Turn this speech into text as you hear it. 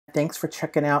Thanks for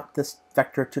checking out this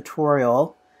vector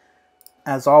tutorial.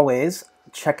 As always,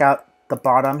 check out the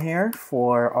bottom here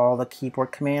for all the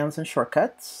keyboard commands and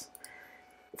shortcuts.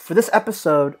 For this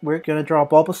episode, we're going to draw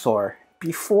Bulbasaur.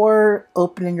 Before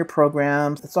opening your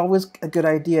programs, it's always a good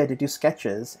idea to do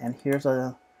sketches. And here's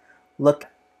a look.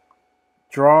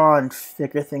 Draw and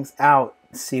figure things out.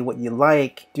 See what you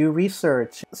like. Do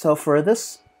research. So for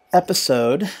this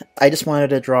episode, I just wanted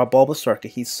to draw Bulbasaur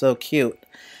because he's so cute.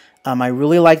 I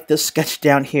really like this sketch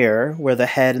down here where the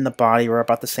head and the body are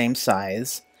about the same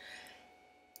size.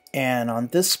 And on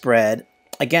this spread,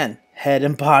 again, head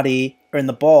and body and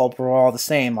the bulb were all the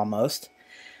same almost.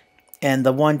 And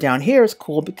the one down here is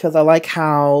cool because I like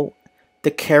how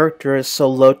the character is so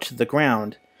low to the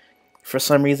ground. For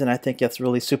some reason, I think that's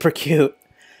really super cute.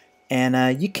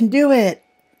 And you can do it!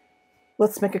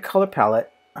 Let's make a color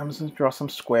palette. I'm just going to draw some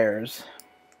squares.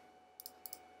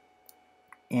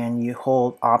 And you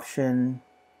hold Option,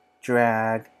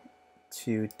 drag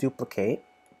to duplicate.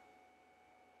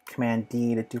 Command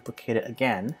D to duplicate it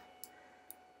again.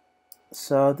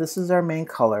 So this is our main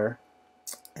color.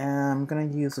 And I'm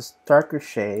going to use this darker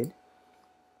shade.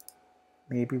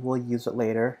 Maybe we'll use it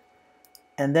later.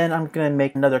 And then I'm going to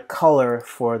make another color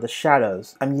for the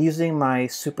shadows. I'm using my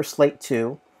Super Slate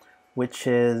 2, which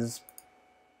is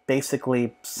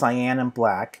basically cyan and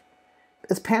black.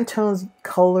 It's Pantone's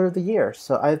color of the year,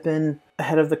 so I've been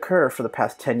ahead of the curve for the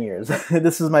past 10 years.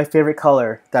 This is my favorite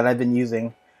color that I've been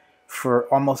using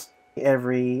for almost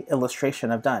every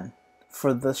illustration I've done.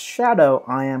 For the shadow,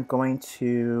 I am going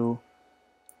to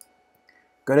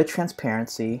go to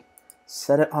transparency,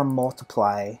 set it on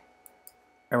multiply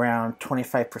around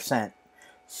 25%.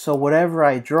 So whatever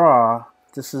I draw,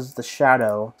 this is the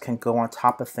shadow, can go on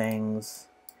top of things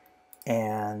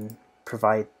and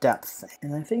provide depth.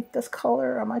 And I think this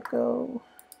color, I might go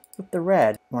with the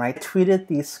red. When I tweeted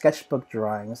these sketchbook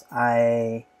drawings,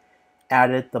 I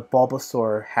added the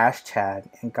Bulbasaur hashtag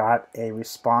and got a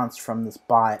response from this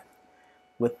bot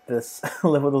with this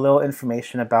with a little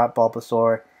information about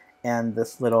Bulbasaur and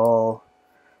this little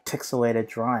pixelated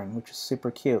drawing, which is super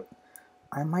cute.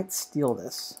 I might steal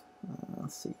this.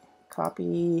 Let's see.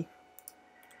 Copy.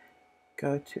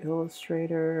 Go to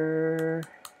Illustrator.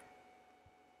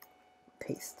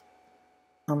 Paste.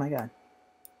 Oh my god.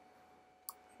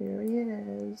 Here he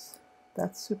is.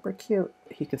 That's super cute.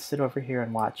 He could sit over here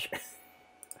and watch.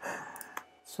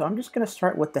 So I'm just going to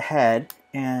start with the head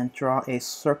and draw a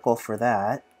circle for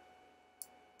that.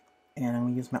 And I'm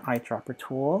going to use my eyedropper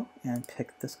tool and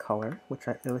pick this color, which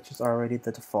is already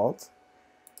the default.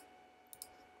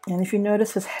 And if you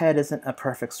notice his head isn't a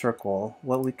perfect circle,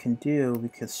 what we can do, we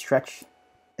can stretch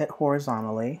it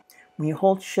horizontally. When you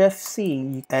hold Shift-C,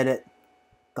 you edit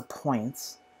the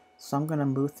points. So I'm going to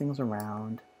move things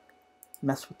around,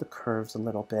 mess with the curves a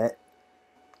little bit,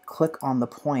 click on the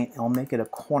point, and I'll make it a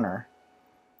corner,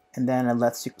 and then it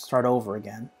lets you start over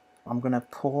again. I'm going to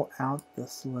pull out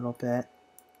this a little bit.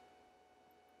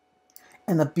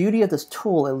 And the beauty of this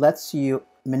tool, it lets you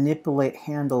manipulate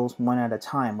handles one at a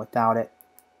time without it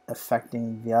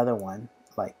affecting the other one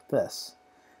like this.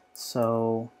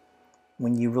 So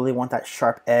when you really want that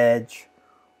sharp edge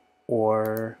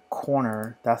or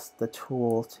corner, that's the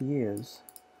tool to use.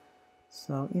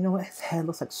 So you know what, his head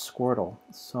looks like Squirtle,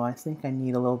 so I think I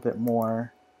need a little bit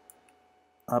more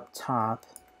up top.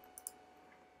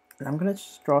 And I'm going to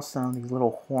just draw some of these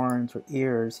little horns or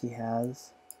ears he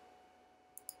has,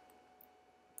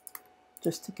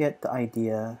 just to get the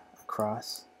idea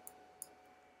across.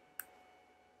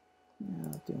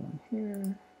 Now do one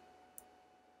here.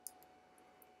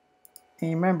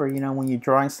 And remember, you know, when you're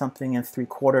drawing something in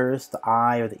 3/4, the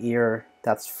eye or the ear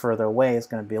that's further away is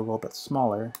going to be a little bit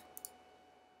smaller.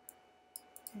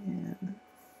 And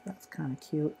that's kind of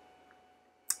cute.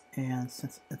 And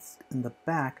since it's in the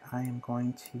back, I am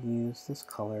going to use this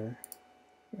color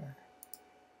here.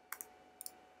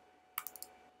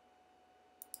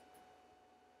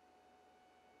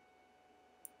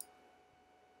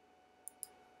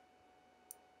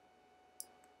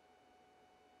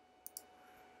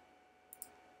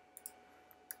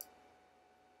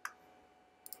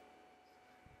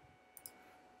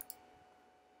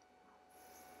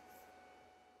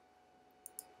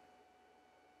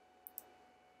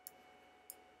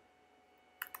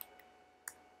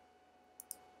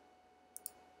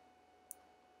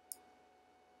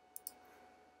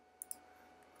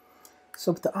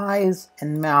 So with the eyes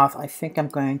and mouth, I think I'm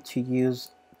going to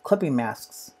use clipping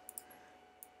masks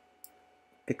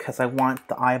because I want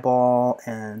the eyeball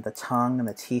and the tongue and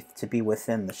the teeth to be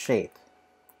within the shape.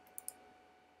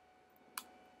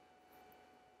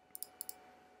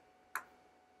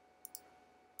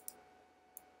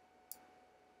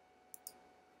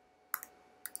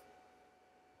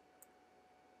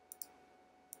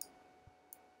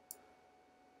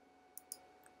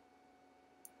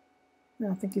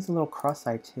 I think he's a little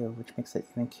cross-eyed too, which makes it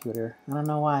even cuter. I don't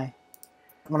know why.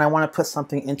 When I want to put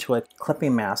something into a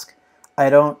clipping mask, I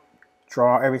don't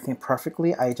draw everything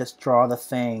perfectly. I just draw the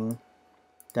thing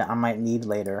that I might need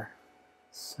later.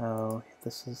 So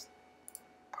this is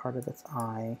part of its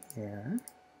eye here.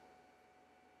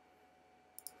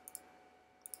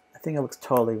 I think it looks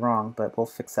totally wrong, but we'll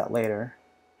fix that later.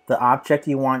 The object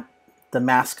you want the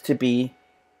mask to be,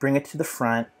 bring it to the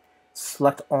front,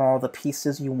 select all the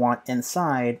pieces you want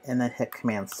inside, and then hit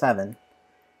Command 7.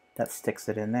 That sticks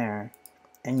it in there.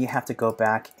 And you have to go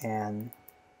back and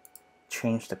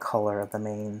change the color of the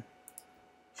main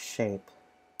shape.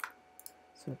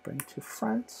 So bring to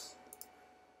front.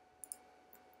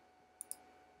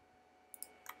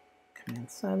 Command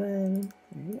 7.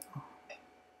 There you go.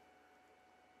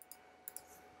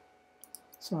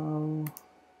 So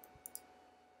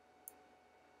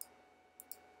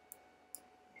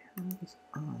we have his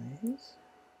eyes.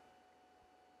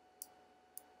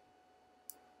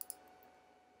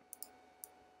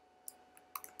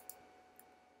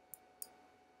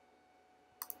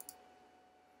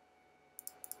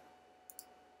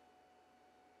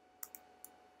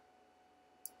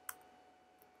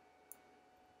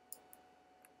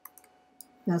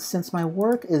 Now, since my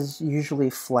work is usually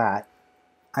flat,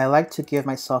 I like to give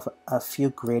myself a few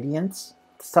gradients,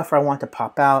 stuff I want to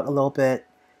pop out a little bit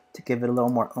to give it a little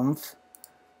more oomph.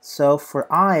 So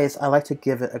for eyes, I like to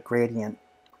give it a gradient.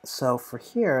 So for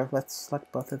here, let's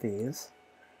select both of these,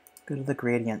 go to the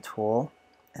gradient tool,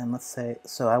 and let's say,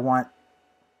 so I want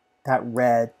that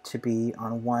red to be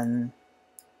on one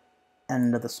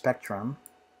end of the spectrum.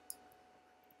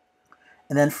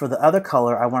 And then for the other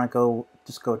color, I want to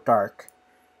just go dark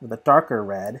with a darker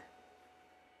red.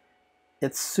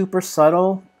 It's super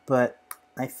subtle, but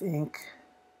I think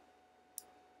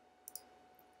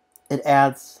it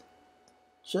adds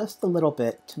just a little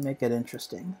bit to make it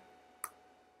interesting.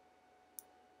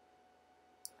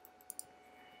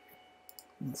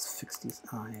 Let's fix these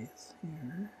eyes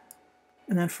here.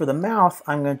 And then for the mouth,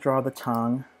 I'm going to draw the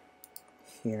tongue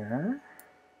here.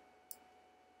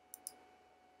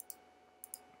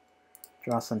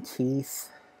 Draw some teeth.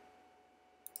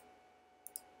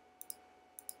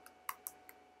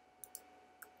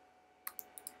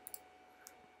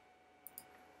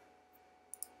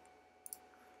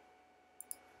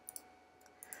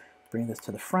 Bring this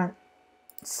to the front.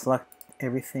 Select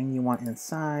everything you want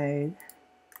inside.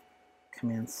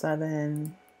 Command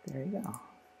 7. There you go.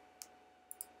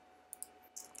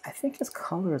 I think his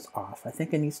color is off. I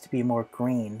think it needs to be more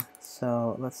green.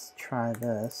 So let's try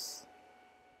this.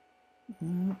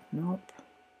 Nope.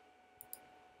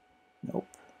 Nope.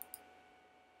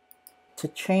 To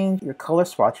change your color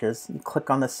swatches, you click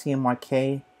on the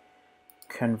CMYK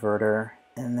converter,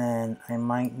 and then I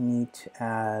might need to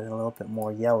add a little bit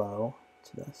more yellow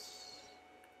to this.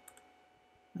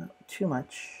 Not too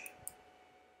much.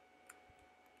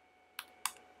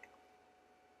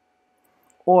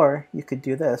 Or you could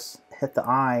do this, hit the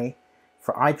eye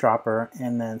for eyedropper,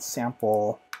 and then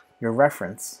sample your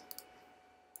reference.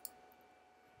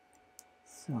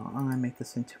 So I'm going to make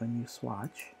this into a new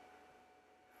swatch.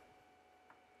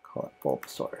 Call it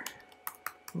bulbasaur.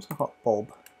 I'm just going to call it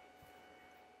bulb.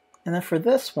 And then for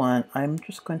this one, I'm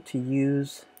just going to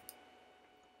use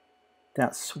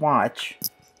that swatch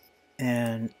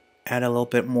and add a little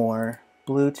bit more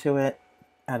blue to it,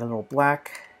 add a little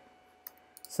black.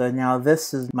 So now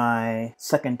this is my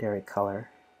secondary color.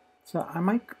 So I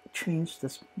might change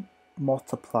this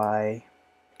multiply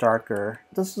darker.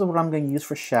 This is what I'm going to use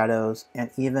for shadows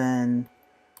and even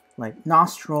like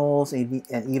nostrils and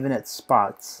even its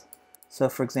spots. So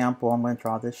for example, I'm going to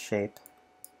draw this shape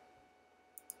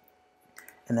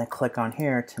and then click on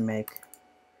here to make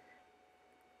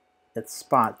its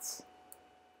spots.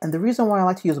 And the reason why I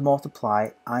like to use multiply,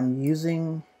 I'm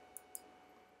using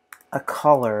a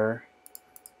color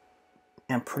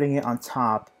and putting it on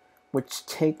top, which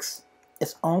takes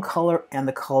its own color and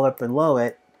the color below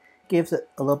it, gives it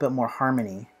a little bit more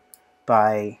harmony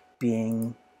by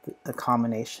being a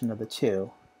combination of the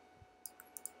two.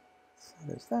 So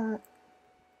there's that.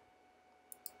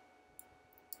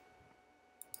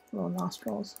 Little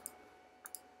nostrils.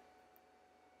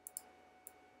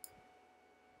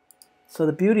 So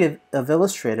the beauty of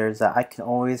Illustrator is that I can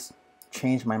always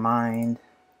change my mind,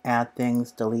 add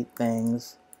things, delete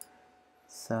things.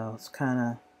 So it's kind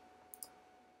of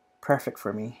perfect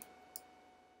for me.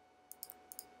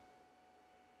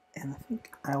 And I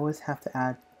think I always have to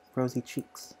add rosy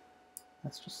cheeks.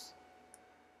 That's just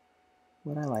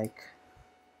what I like.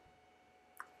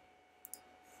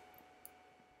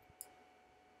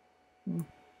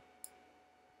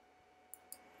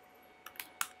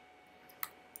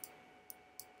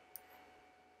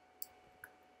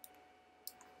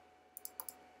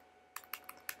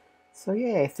 So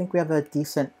yeah, I think we have a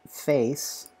decent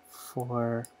face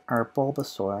for our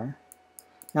Bulbasaur.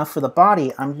 Now for the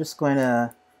body, I'm just going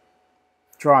to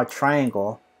draw a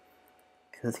triangle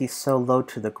because he's so low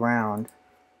to the ground.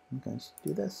 I'm going to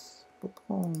do this.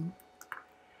 Boom.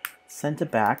 Send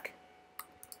it back.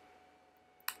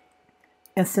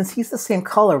 And since he's the same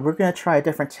color, we're going to try a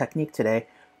different technique today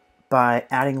by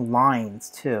adding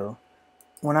lines too.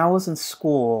 When I was in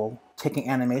school taking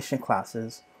animation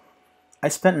classes, I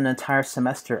spent an entire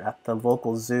semester at the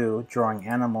local zoo drawing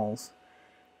animals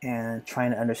and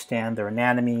trying to understand their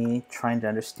anatomy, trying to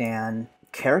understand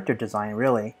character design,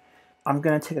 really. I'm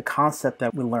going to take a concept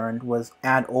that we learned was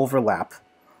add overlap.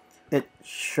 It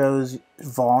shows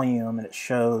volume and it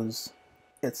shows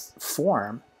its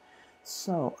form.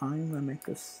 So I'm going to make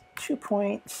this 2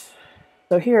 points.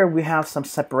 So here we have some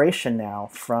separation now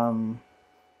from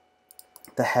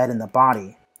the head and the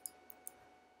body.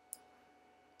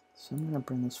 So I'm going to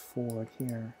bring this forward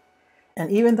here. And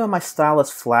even though my style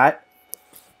is flat,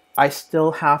 I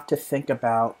still have to think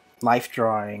about life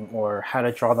drawing or how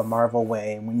to draw the Marvel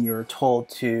way when you're told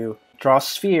to draw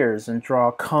spheres and draw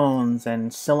cones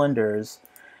and cylinders.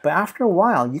 But after a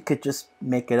while, you could just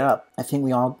make it up. I think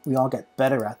we all get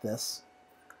better at this.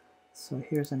 So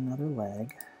here's another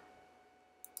leg.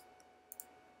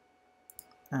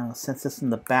 Since it's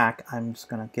in the back, I'm just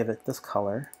going to give it this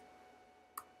color.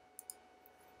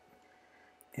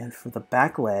 And for the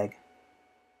back leg,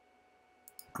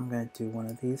 I'm going to do one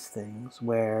of these things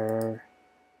where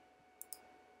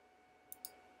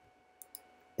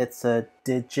it's a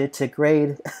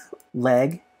digitigrade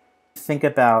leg. Think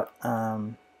about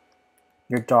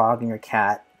your dog and your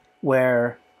cat,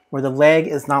 where the leg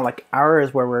is not like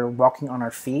ours, where we're walking on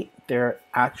our feet. They're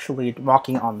actually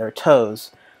walking on their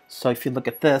toes. So if you look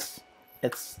at this,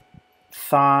 it's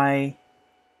thigh,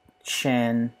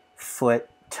 shin, foot,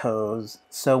 toes.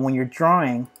 So when you're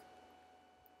drawing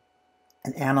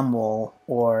an animal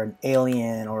or an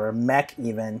alien or a mech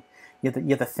even, you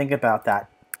have to think about that.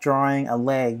 Drawing a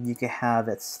leg, you could have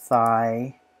its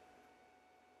thigh,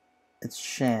 its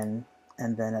shin,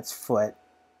 and then its foot,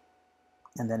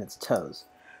 and then its toes.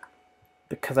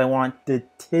 Because I want the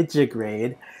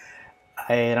digigrade,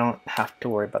 I don't have to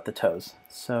worry about the toes.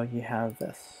 So you have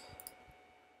this.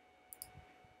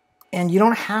 And you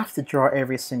don't have to draw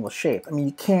every single shape. I mean,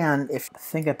 you can if you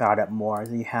think about it more.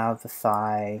 You have the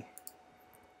thigh,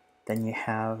 then you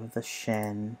have the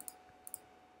shin,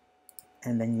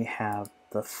 and then you have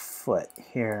the foot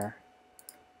here.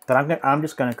 But I'm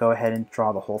just going to go ahead and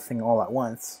draw the whole thing all at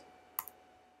once.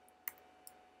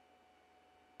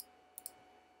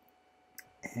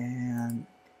 And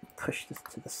push this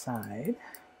to the side.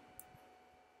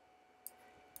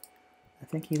 I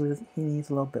think he needs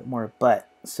a little bit more butt.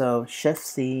 So Shift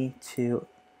C to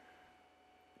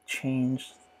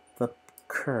change the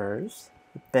curves,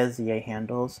 the Bezier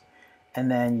handles, and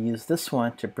then use this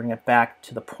one to bring it back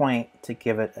to the point to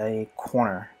give it a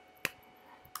corner.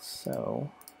 So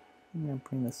I'm going to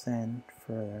bring this in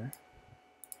further.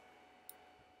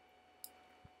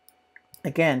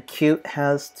 Again, cute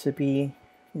has to be,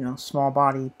 small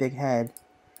body, big head.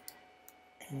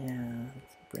 And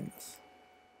let's bring this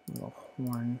little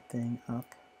horn thing up.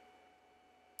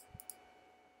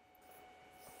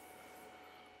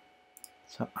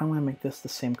 So I'm going to make this the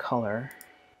same color.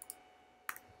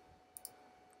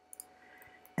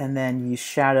 And then use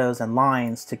shadows and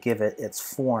lines to give it its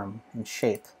form and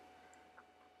shape.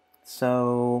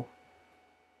 So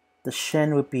the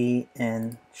shin would be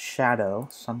in shadow,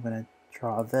 so I'm going to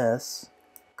draw this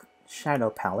shadow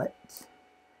palette.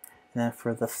 And then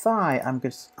for the thigh, I'm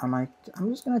just going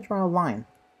to draw a line.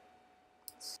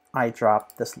 I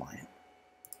drop this line.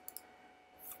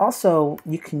 Also,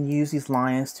 you can use these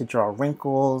lines to draw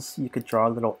wrinkles. You could draw a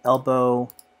little elbow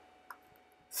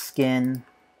skin.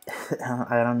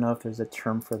 I don't know if there's a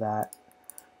term for that.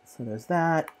 So there's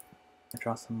that. I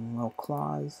draw some little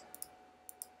claws.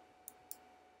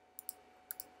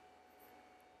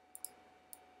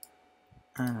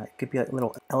 It could be like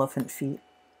little elephant feet.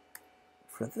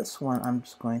 For this one, I'm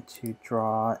just going to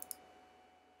draw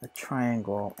a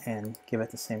triangle and give it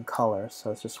the same color.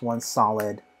 So it's just one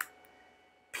solid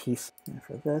piece. And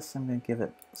for this, I'm going to give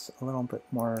it a little bit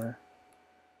more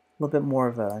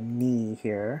of a knee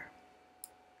here.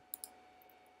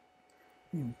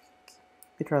 You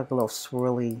could draw like a little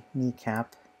swirly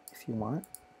kneecap if you want.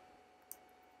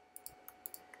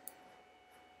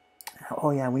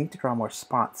 Oh yeah, we need to draw more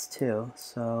spots too.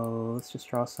 So let's just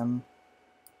draw some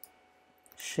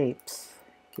shapes.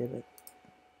 Give it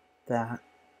that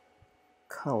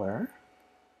color.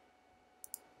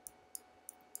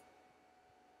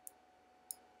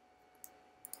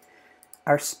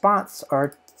 Our spots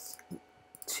are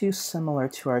too similar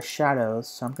to our shadows,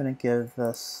 so I'm going to give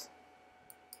this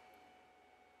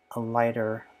a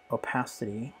lighter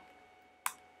opacity.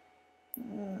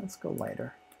 Let's go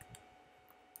lighter.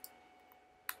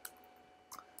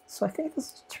 So I think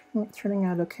this is turning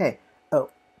out okay. Oh,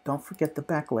 don't forget the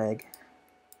back leg.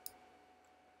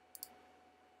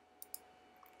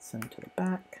 Send it to the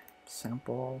back,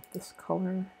 sample this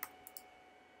color.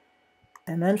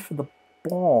 And then for the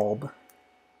bulb,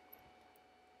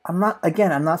 I'm not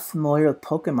familiar with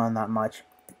Pokemon that much.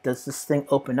 Does this thing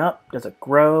open up? Does it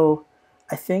grow?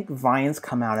 I think vines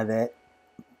come out of it,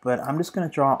 but I'm just going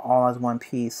to draw all as one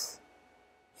piece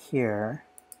here.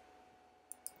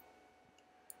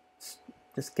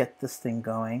 Just get this thing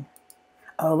going.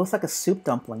 Oh, it looks like a soup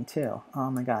dumpling too.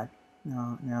 Oh my god.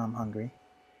 Now I'm hungry.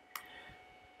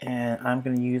 And I'm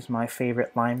going to use my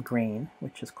favorite lime green,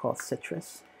 which is called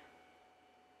Citrus.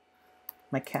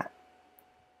 My cat.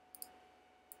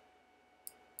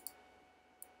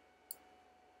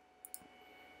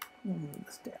 Move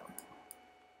this down.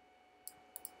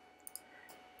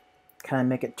 Kind of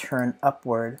make it turn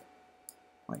upward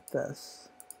like this.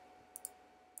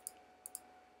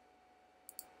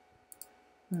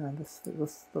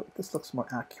 This looks more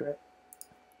accurate.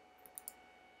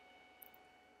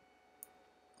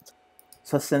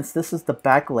 So since this is the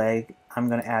back leg, I'm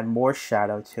going to add more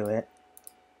shadow to it.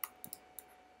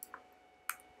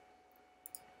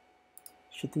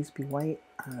 Should these be white?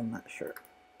 I'm not sure.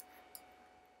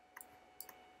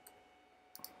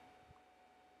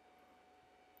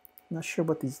 I'm not sure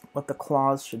what the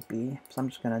claws should be, so I'm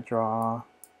just going to draw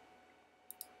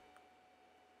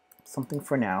something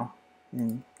for now.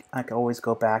 And I can always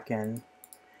go back and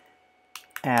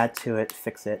add to it,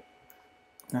 fix it.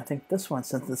 And I think this one,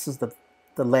 since this is the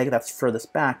leg that's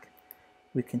furthest back,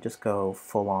 we can just go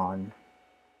full on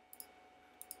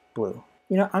blue.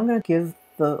 You know, I'm going to give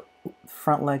the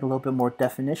front leg a little bit more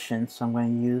definition, so I'm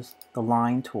going to use the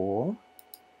line tool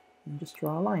and just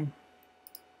draw a line.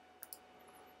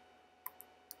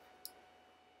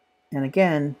 And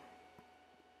again,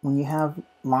 when you have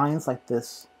lines like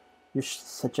this, you're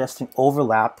suggesting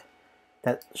overlap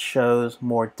that shows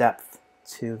more depth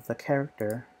to the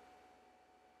character.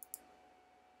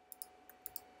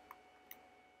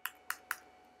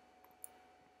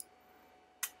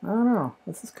 I don't know,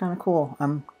 this is kind of cool.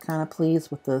 I'm kind of pleased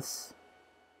with this.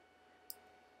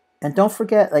 And don't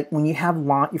forget, like when you have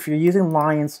if you're using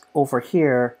lines over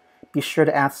here, be sure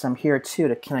to add some here too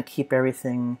to kind of keep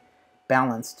everything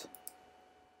balanced.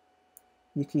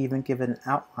 You can even give it an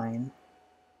outline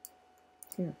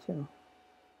here too.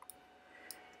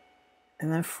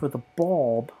 And then for the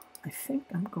bulb, I think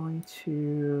I'm going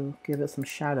to give it some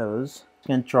shadows. I'm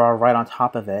going to draw right on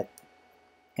top of it.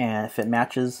 And if it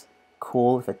matches,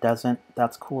 cool. If it doesn't,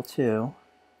 that's cool too.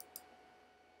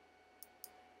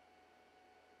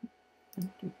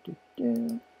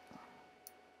 And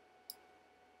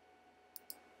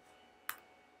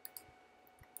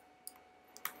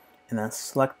then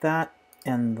select that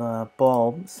and the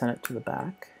bulb, send it to the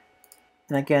back.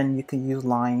 And again, you can use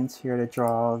lines here to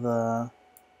draw the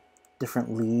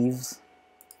different leaves.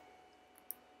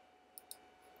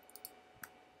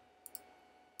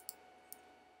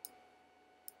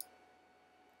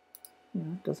 You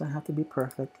know, it doesn't have to be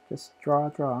perfect, just draw.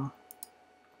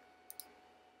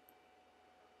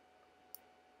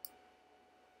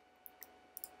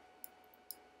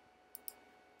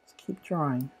 Just keep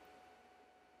drawing.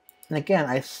 And again,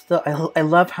 I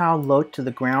love how low to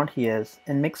the ground he is.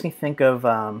 It makes me think of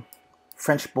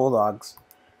French bulldogs.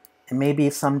 And maybe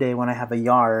someday when I have a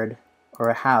yard or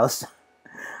a house,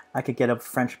 I could get a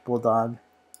French bulldog.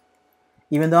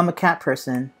 Even though I'm a cat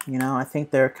person, you know, I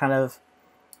think they're kind of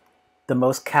the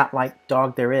most cat-like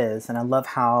dog there is. And I love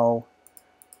how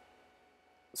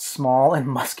small and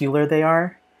muscular they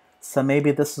are. So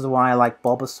maybe this is why I like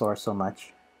Bulbasaur so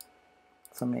much.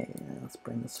 So maybe, let's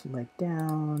bring this leg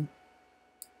down.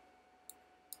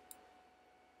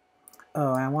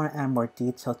 Oh, I want to add more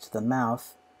detail to the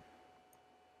mouth.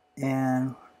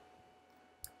 And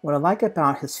what I like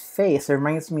about his face, it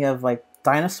reminds me of like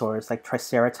dinosaurs, like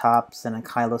Triceratops and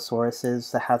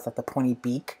Ankylosauruses that have like the pointy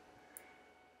beak.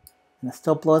 And it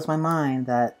still blows my mind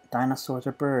that dinosaurs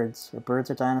are birds, or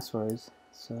birds are dinosaurs.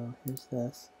 So here's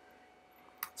this.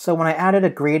 So when I added a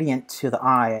gradient to the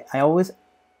eye,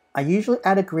 I usually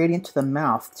add a gradient to the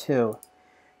mouth too,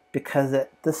 because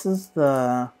this is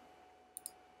the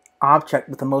object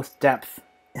with the most depth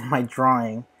in my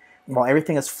drawing. While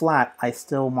everything is flat, I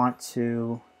still want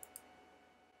to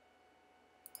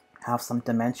have some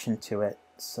dimension to it.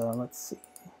 So let's see.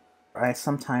 I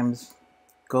sometimes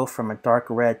go from a dark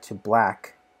red to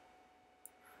black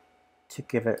to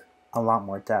give it a lot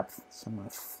more depth. So I'm going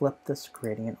to flip this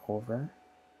gradient over,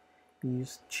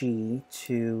 use G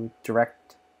to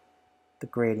direct the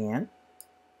gradient.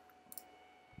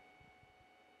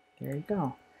 There you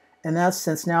go. And that's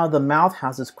since now the mouth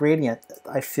has this gradient,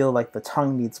 I feel like the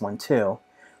tongue needs one too.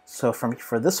 So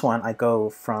for this one, I go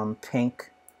from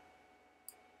pink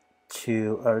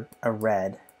to a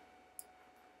red.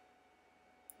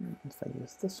 If I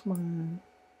use this one,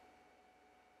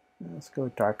 let's go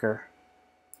darker.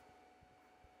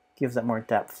 Gives it more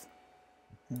depth.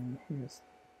 And here's,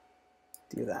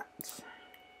 do that.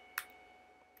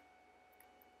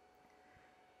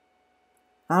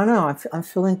 I don't know, I'm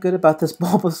feeling good about this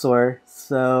Bulbasaur,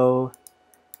 so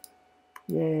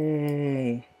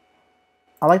yay.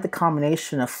 I like the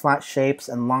combination of flat shapes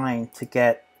and line to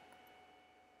get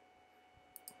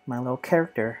my little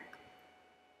character.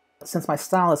 Since my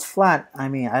style is flat, I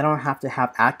mean, I don't have to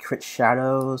have accurate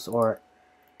shadows or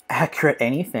accurate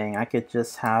anything. I could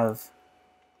just have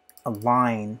a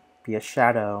line be a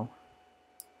shadow.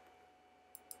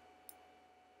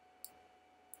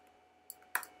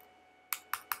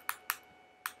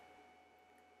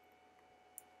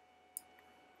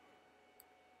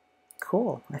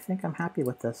 Cool. I think I'm happy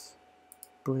with this,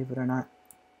 believe it or not.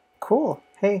 Cool.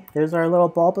 Hey, there's our little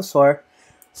Bulbasaur.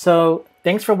 So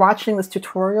thanks for watching this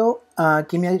tutorial.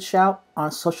 Give me a shout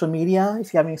on social media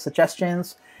if you have any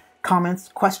suggestions, comments,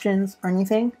 questions, or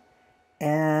anything.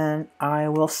 And I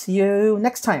will see you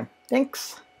next time.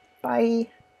 Thanks. Bye.